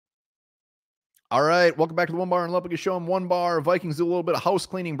All right, welcome back to the Onebar and Lupagus show. I'm Onebar. Vikings do a little bit of house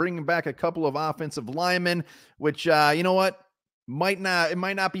cleaning, bringing back a couple of offensive linemen, which you know what, might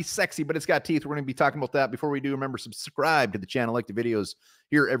not be sexy, but it's got teeth. We're going to be talking about that. Before we do, remember, subscribe to the channel, like the videos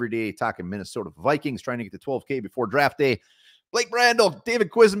here every day, talking Minnesota Vikings, trying to get to 12K before draft day. Blake Brandel, David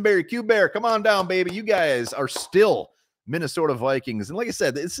Quessenberry, Q-Bear, come on down, baby. You guys are still Minnesota Vikings. And like I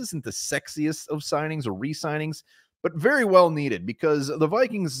said, this isn't the sexiest of signings or re-signings, but very well needed, because the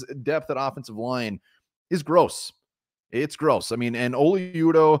Vikings' depth at offensive line is gross. It's gross. I mean, and Oli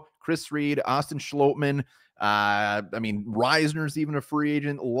Udoh, Chris Reed, Austin Schlottman, Reisner's even a free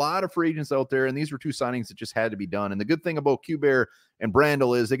agent. A lot of free agents out there, and these were two signings that just had to be done. And the good thing about Q-Bear and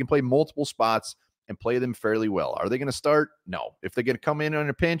Brandel is they can play multiple spots and play them fairly well. Are they going to start? No. If they're going to come in on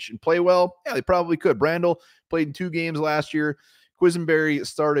a pinch and play well, yeah, they probably could. Brandel played in 2 games last year. Quessenberry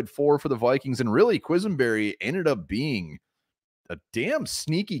started 4 for the Vikings, and really Quessenberry ended up being a damn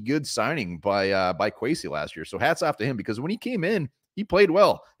sneaky good signing by Quasey last year. So hats off to him, because when he came in, he played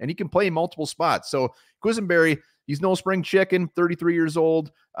well, and he can play multiple spots. So Quessenberry, he's no spring chicken, 33 years old,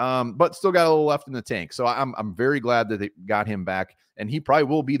 but still got a little left in the tank. So I'm very glad that they got him back, and he probably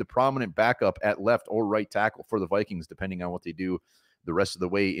will be the prominent backup at left or right tackle for the Vikings, depending on what they do the rest of the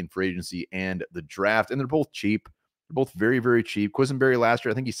way in free agency and the draft. And they're both cheap. Both very, very cheap. Quessenberry last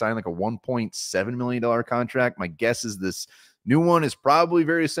year, I think he signed like a $1.7 million contract. My guess is this new one is probably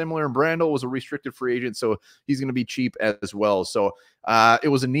very similar. And Brandel was a restricted free agent, so he's going to be cheap as well. So it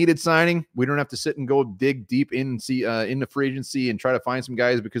was a needed signing. We don't have to sit and go dig deep into free agency and try to find some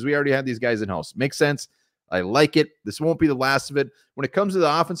guys, because we already have these guys in-house. Makes sense. I like it. This won't be the last of it. When it comes to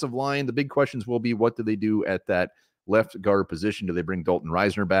the offensive line, the big questions will be, what do they do at that left guard position? Do they bring Dalton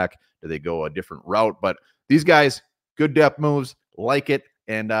Reisner back? Do they go a different route? But these guys, good depth moves, like it.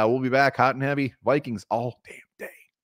 And we'll be back hot and heavy. Vikings all damn